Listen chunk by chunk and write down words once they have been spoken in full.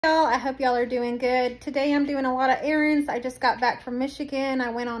Y'all, I hope y'all are doing good. Today I'm doing a lot of errands. I just got back from Michigan.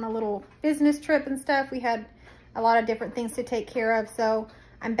 I went on a little business trip and stuff. We had a lot of different things to take care of. So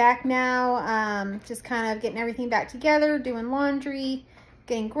I'm back now, just kind of getting everything back together, doing laundry,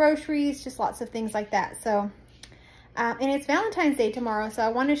 getting groceries, just lots of things like that. So, and it's Valentine's Day tomorrow. So I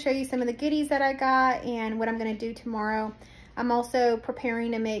want to show you some of the goodies that I got and what I'm going to do tomorrow. I'm also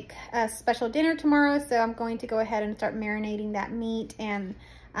preparing to make a special dinner tomorrow. So I'm going to go ahead and start marinating that meat and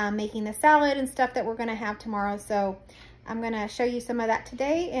making the salad and stuff that we're going to have tomorrow. So I'm going to show you some of that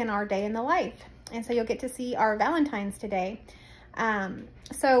today in our day in the life. And so you'll get to see our Valentine's today.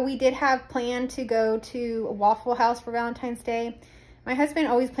 So we did have planned to go to a Waffle House for Valentine's Day. My husband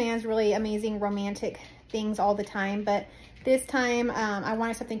always plans really amazing romantic things all the time, but this time I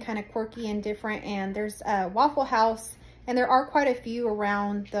wanted something kind of quirky and different, and there's a Waffle House, and there are quite a few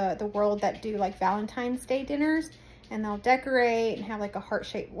around the world that do like Valentine's Day dinners, and they'll decorate and have like a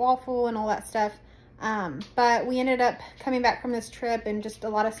heart-shaped waffle and all that stuff. But we ended up coming back from this trip and just a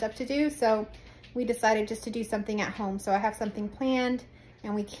lot of stuff to do, so we decided just to do something at home. So I have something planned,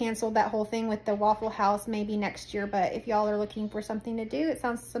 and we canceled that whole thing with the Waffle House maybe next year. But if y'all are looking for something to do, it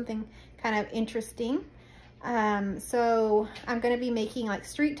sounds something kind of interesting. So I'm gonna be making like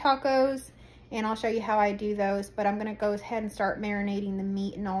street tacos, and I'll show you how I do those, but I'm gonna go ahead and start marinating the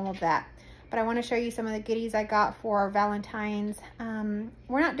meat and all of that. But I want to show you some of the goodies I got for our Valentine's.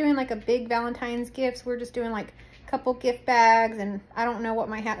 We're not doing like a big Valentine's gifts. We're just doing like a couple gift bags, and I don't know what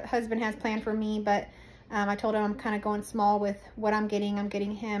my husband has planned for me, but I told him I'm kind of going small with what I'm getting. I'm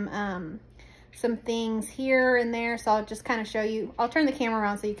getting him some things here and there, so I'll just kind of show you. I'll turn the camera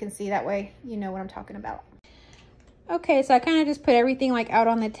around so you can see, that way you know what I'm talking about. Okay, so I kind of just put everything like out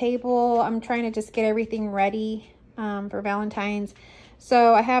on the table. I'm trying to just get everything ready for Valentine's.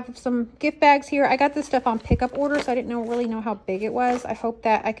 So I have some gift bags here. I got this stuff on pickup order, so I didn't really know how big it was. I hope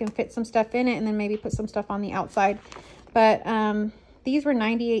that I can fit some stuff in it and then maybe put some stuff on the outside. But these were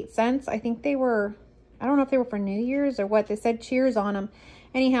 98 cents. I think they were, I don't know if they were for New Year's or what. They said cheers on them.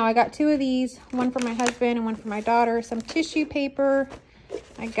 Anyhow, I got two of these, one for my husband and one for my daughter. Some tissue paper.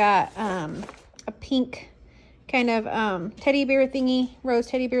 I got a pink kind of teddy bear thingy, rose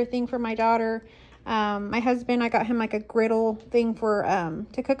teddy bear thing for my daughter. My husband, I got him like a griddle thing for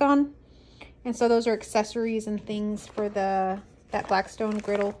to cook on, and so those are accessories and things for that Blackstone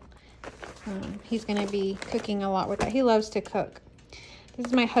griddle. He's gonna be cooking a lot with that. He loves to cook. This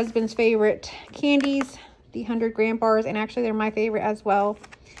is my husband's favorite candies, the 100-gram bars, and actually they're my favorite as well.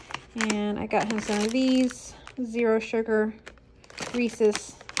 And I got him some of these 0 sugar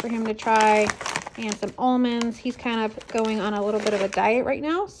Reese's for him to try, and some almonds. He's kind of going on a little bit of a diet right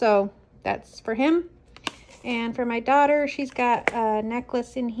now, so that's for him. And for my daughter, she's got a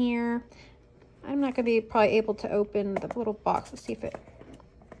necklace in here. I'm not gonna be probably able to open the little box. Let's see if it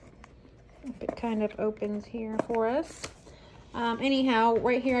kind of opens here for us. Anyhow,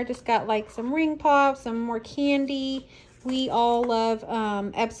 right here I just got like some ring pops, some more candy. We all love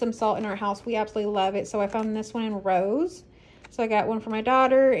Epsom salt in our house. We absolutely love it. So I found this one in rose. So I got one for my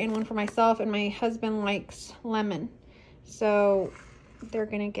daughter and one for myself, and my husband likes lemon. So they're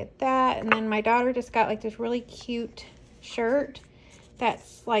gonna get that. And then my daughter just got like this really cute shirt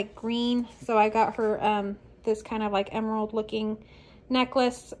that's like green. So I got her this kind of like emerald looking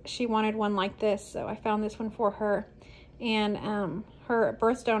necklace. She wanted one like this, so I found this one for her. And her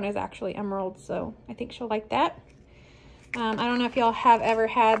birthstone is actually emerald, so I think she'll like that. I don't know if y'all have ever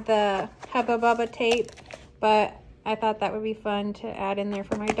had the Hubba Bubba tape, but I thought that would be fun to add in there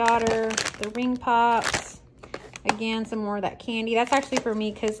for my daughter. The ring pops. Again, some more of that candy. That's actually for me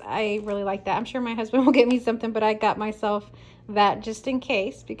because I really like that. I'm sure my husband will get me something, but I got myself that just in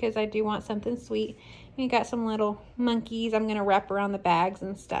case because I do want something sweet. And you got some little monkeys I'm going to wrap around the bags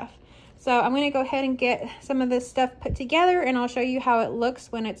and stuff. So I'm going to go ahead and get some of this stuff put together, and I'll show you how it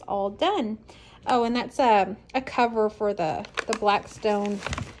looks when it's all done. Oh, and that's a cover for the Blackstone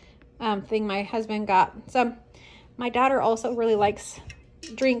thing my husband got. So my daughter also really likes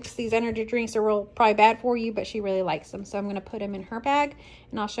drinks. These energy drinks are probably bad for you, but she really likes them. So I'm going to put them in her bag,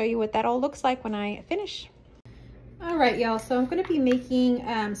 and I'll show you what that all looks like when I finish. All right, y'all. So I'm going to be making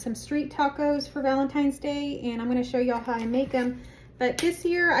some street tacos for Valentine's Day, and I'm going to show y'all how I make them. But this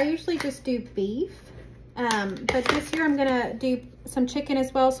year, I usually just do beef. But this year, I'm going to do some chicken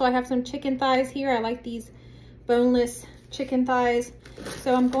as well. So I have some chicken thighs here. I like these boneless chicken thighs.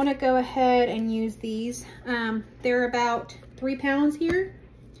 So I'm going to go ahead and use these. They're about 3 pounds here.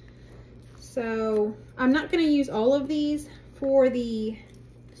 So I'm not going to use all of these for the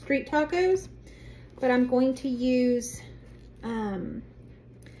street tacos, but I'm going to use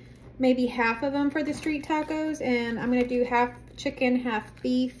maybe half of them for the street tacos, and I'm going to do half chicken, half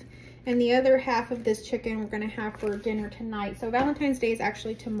beef. And the other half of this chicken we're gonna have for dinner tonight. So Valentine's Day is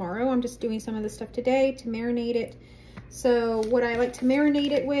actually tomorrow. I'm just doing some of the stuff today to marinate it. So what I like to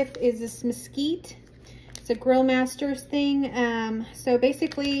marinate it with is this mesquite. It's a Grill Masters thing. So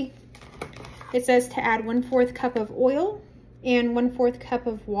basically it says to add 1/4 cup of oil and 1/4 cup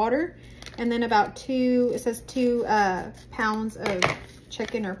of water. And then about it says 2 pounds of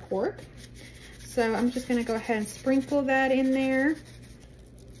chicken or pork. So I'm just gonna go ahead and sprinkle that in there.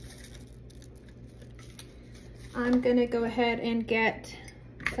 I'm gonna go ahead and get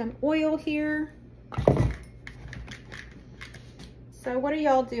some oil here. So what are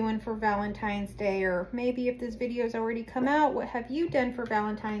y'all doing for Valentine's Day? Or maybe if this video's already come out, what have you done for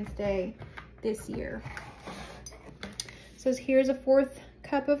Valentine's Day this year? So here's a 1/4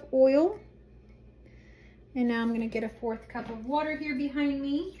 cup of oil. And now I'm gonna get a 1/4 cup of water here behind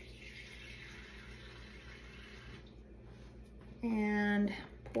me. And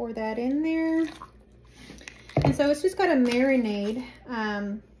pour that in there. And so it's just got to marinate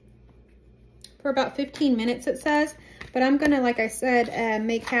for about 15 minutes, it says. But I'm going to, like I said,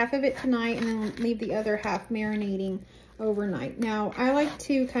 make half of it tonight and then leave the other half marinating overnight. Now, I like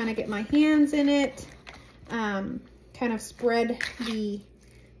to kind of get my hands in it, kind of spread the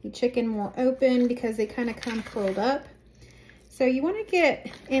chicken more open because they kind of come curled up. So you want to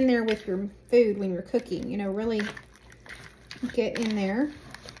get in there with your food when you're cooking, you know, really get in there.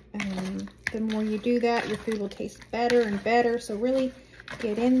 The more you do that, your food will taste better and better. So really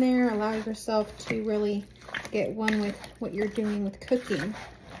get in there, allow yourself to really get one with what you're doing with cooking.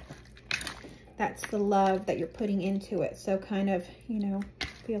 That's the love that you're putting into it. So kind of, you know,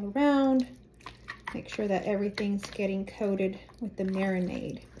 feel around, make sure that everything's getting coated with the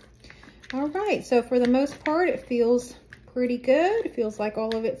marinade. All right, so for the most part, it feels pretty good. It feels like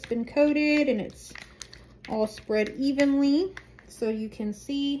all of it's been coated and it's all spread evenly. So you can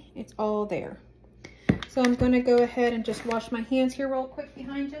see it's all there. So I'm going to go ahead and just wash my hands here real quick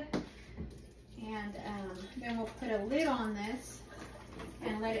behind you. And then we'll put a lid on this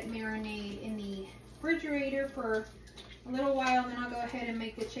and let it marinate in the refrigerator for a little while. Then I'll go ahead and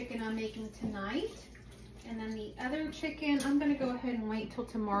make the chicken I'm making tonight. And then the other chicken, I'm going to go ahead and wait till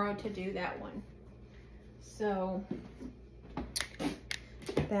tomorrow to do that one. So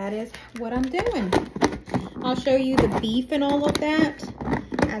that is what I'm doing. I'll show you the beef and all of that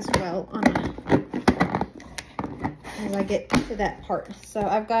as well as I get to that part. So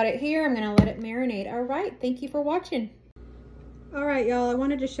I've got it here. I'm gonna let it marinate. All right, thank you for watching. All right, y'all, I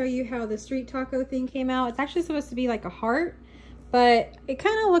wanted to show you how the street taco thing came out. It's actually supposed to be like a heart, but it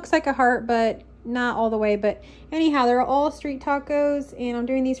kind of looks like a heart, but not all the way. But anyhow, they're all street tacos, and I'm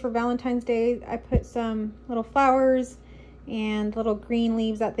doing these for Valentine's Day. I put some little flowers and little green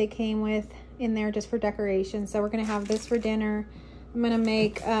leaves that they came with in there just for decoration. So we're gonna have this for dinner. I'm gonna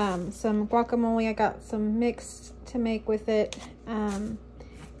make some guacamole. I got some mix to make with it, and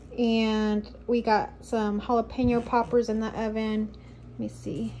we got some jalapeno poppers in the oven. Let me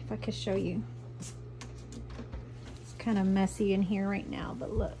see if I can show you. It's kind of messy in here right now,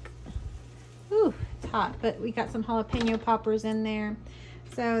 but look. Ooh, it's hot, but we got some jalapeno poppers in there.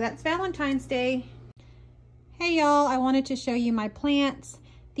 So that's Valentine's Day. Hey y'all, I wanted to show you my plants.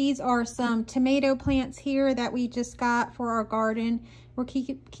 These are some tomato plants here that we just got for our garden. We're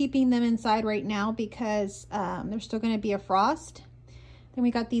keeping them inside right now because there's still going to be a frost. Then we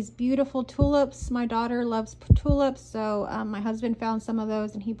got these beautiful tulips. My daughter loves tulips, so my husband found some of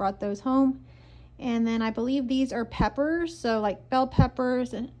those and he brought those home. And then I believe these are peppers, so like bell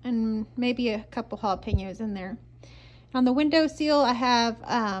peppers and maybe a couple jalapenos in there. On the windowsill, I have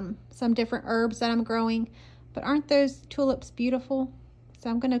some different herbs that I'm growing, but aren't those tulips beautiful? So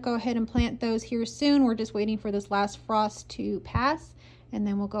I'm going to go ahead and plant those here soon. We're just waiting for this last frost to pass, and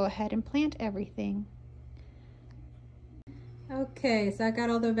then we'll go ahead and plant everything. Okay, so I got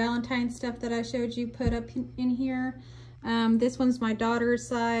all the Valentine stuff that I showed you put up in here. This one's my daughter's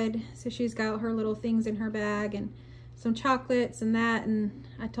side, so she's got her little things in her bag and some chocolates and that, and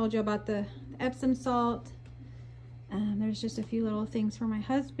I told you about the Epsom salt. There's just a few little things for my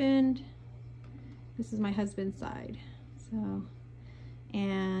husband. This is my husband's side. So,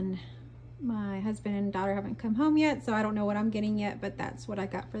 and my husband and daughter haven't come home yet, so I don't know what I'm getting yet, but that's what I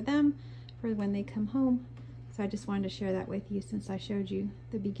got for them for when they come home. So I just wanted to share that with you since I showed you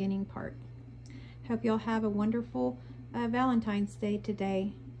the beginning part. Hope y'all have a wonderful Valentine's Day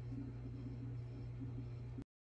today.